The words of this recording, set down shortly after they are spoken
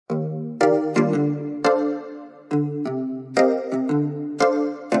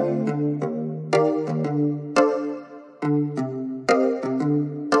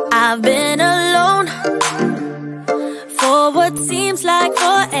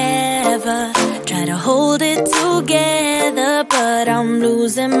but I'm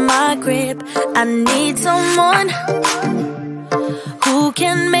losing my grip. I need someone who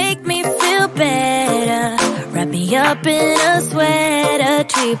can make me feel better. Wrap me up in a sweater,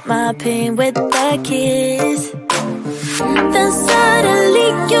 treat my pain with a kiss. Then suddenly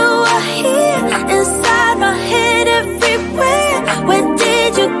you are here, inside my head, everywhere. Where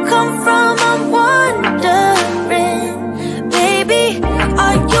did you come from? I'm wondering. Baby,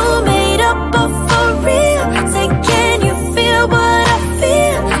 are you made up of for real? Say, can you feel what I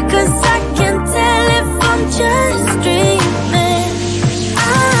feel? 'Cause I can tell if I'm just dreaming.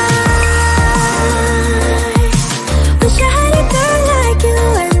 I wish I had a girl like you,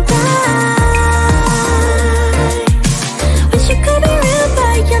 and I wish you could be real,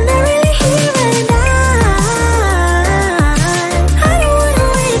 but you're not really here. And I don't wanna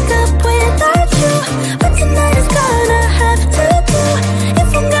wake up without you, but tonight is gonna have to do. If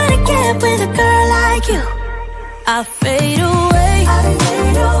I'm gonna get with a girl like you, I fade away,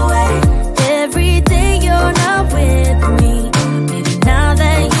 every day you're not with me. Maybe now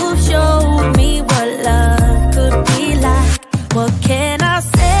that you've showed me what love could be like, what can I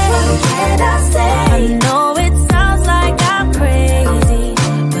say? I know it sounds like I'm crazy,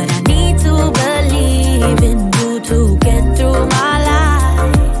 but I need to believe in you to get through my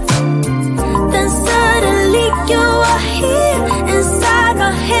life. Then suddenly you are here, inside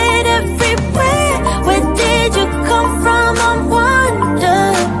my head, everywhere. Where did you come from? I'm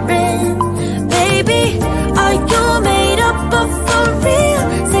wondering. Baby, are you made up of for real?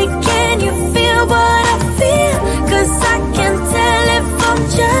 Say, can you feel what I feel? 'Cause I can tell if I'm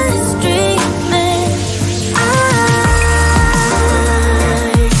just dreaming. I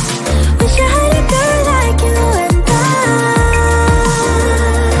wish I had a girl like you, and I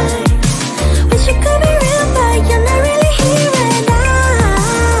wish you could be real, but you're not really here. And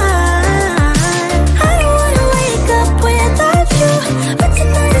I don't wanna wake up without you, but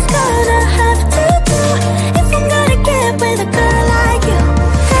tonight is gonna have to do. If I'm gonna get with a girl like you,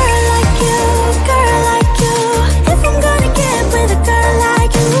 girl like you, girl like you. If I'm gonna get with a girl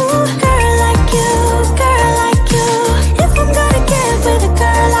like you, girl like you, girl like you. If I'm gonna get with a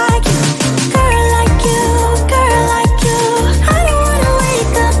girl like you, girl like you, girl like you. I don't wanna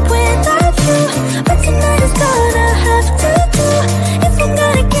wake up without you, but tonight is gonna have to do. If I'm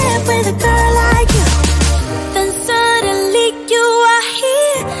gonna get with a girl like you. Then suddenly you are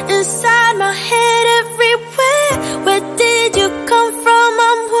here, inside my head, everywhere. Where did you come from?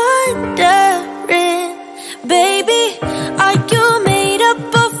 I'm wondering. Baby, are you made up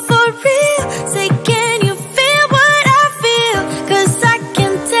of for real? Say, can you feel what I feel? 'Cause I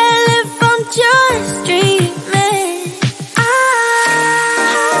can tell if I'm just dreaming. I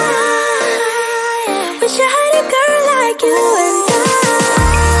wish I had a girl like you, and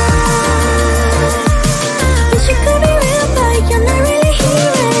I wish you could be real, but you're not really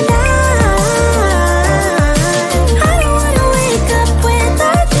here. And I don't wanna wake up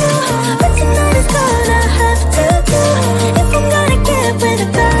without you, but tonight is gonna have to do. If I'm gonna get with a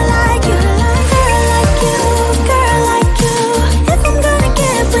girl like you, girl like you, girl like you. If I'm gonna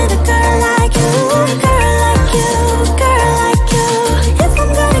get with a girl like you, girl like you, girl like you. If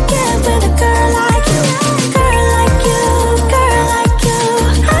I'm gonna get with a girl like you, girl like you, girl like you.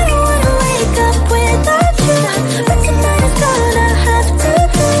 I don't wanna wake up without you, but tonight is gonna have to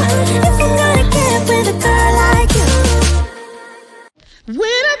do. If I'm gonna get with a girl like you.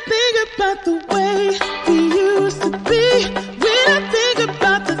 When I think about the way we used to be, when I think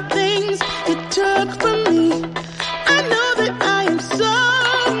about the things you took from me, I know that I am so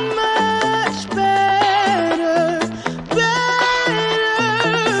much better, better.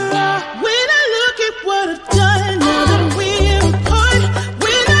 When I look at what I've done, now that we're apart,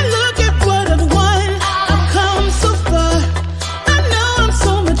 when I look at what I've won, I've come so far. I know I'm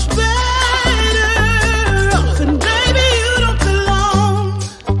so much better off, and baby, you don't belong.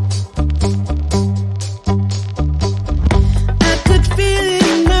 I could feel it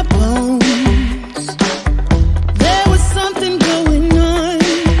in my bones. There was something going on,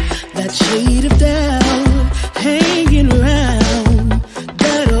 that shade of doubt hanging around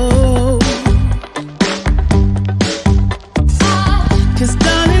that old. 'Cause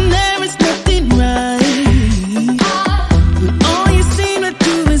darling, there is nothing right when all you seem to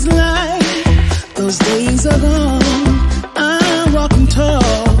do is lie. Those days are gone. I'm walking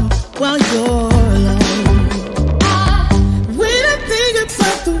tall while you're alone. When I think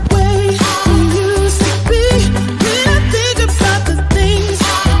about the way we used to be, when I think about the things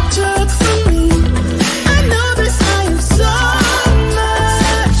you took from me, I know that I am so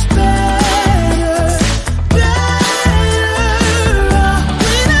much better, better.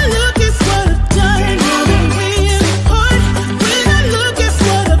 When I look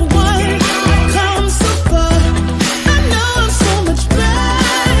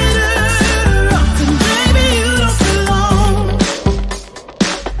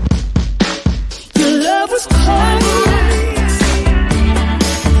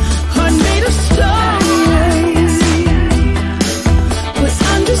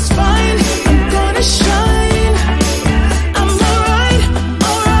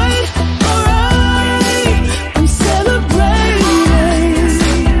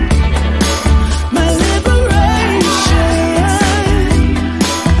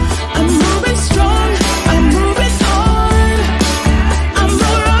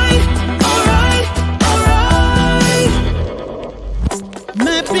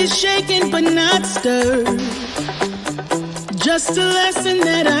got stirred. Just a lesson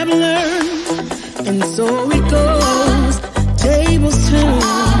that I've learned. And so it goes, tables turn,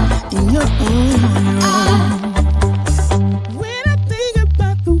 and you're on your own. When I think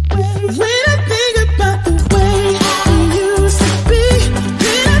about the way you used to be,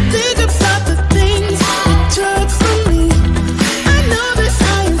 when I think about the things you took from me, I know that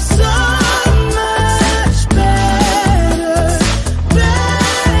I am so much better off.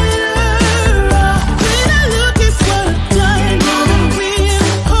 When I look at what I've done, now I'm real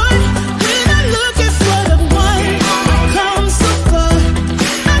hard. When I look at what I've won, I've come so far.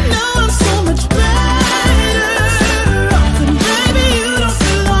 I know I'm so much better off, and baby, you don't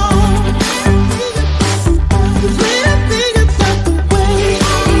belong. When I think about the way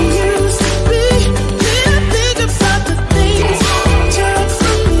you used to be, when I think about the things you took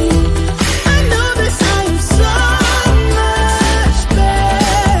from me, I know that I am so much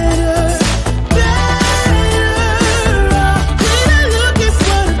better off. When I look at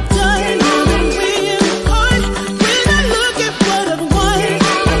what I've done, now I'm real hard. When I look at what I've won,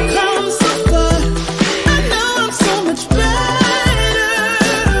 I've come so far. I know I'm so much better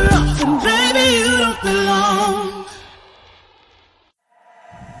off, and baby, you don't belong.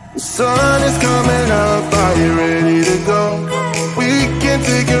 The sun is coming up, are you ready to go? We can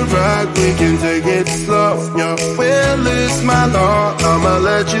take a ride, we can take it slow. Your will is my law, I'ma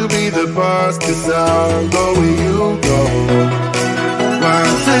let you be the boss, 'cause I'll go where you go.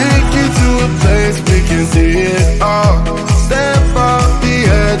 I'll take you to a place we can see it all. Step off the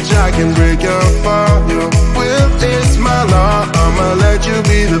edge, I can break your fall. Your will is my law, I'ma let you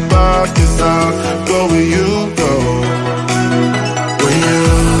be the boss, 'cause I'll go where you go. When you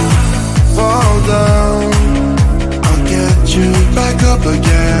fall down, I'll get you back up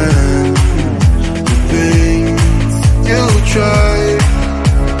again. The things you try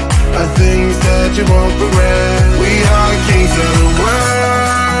are things that you won't regret. We are kings of the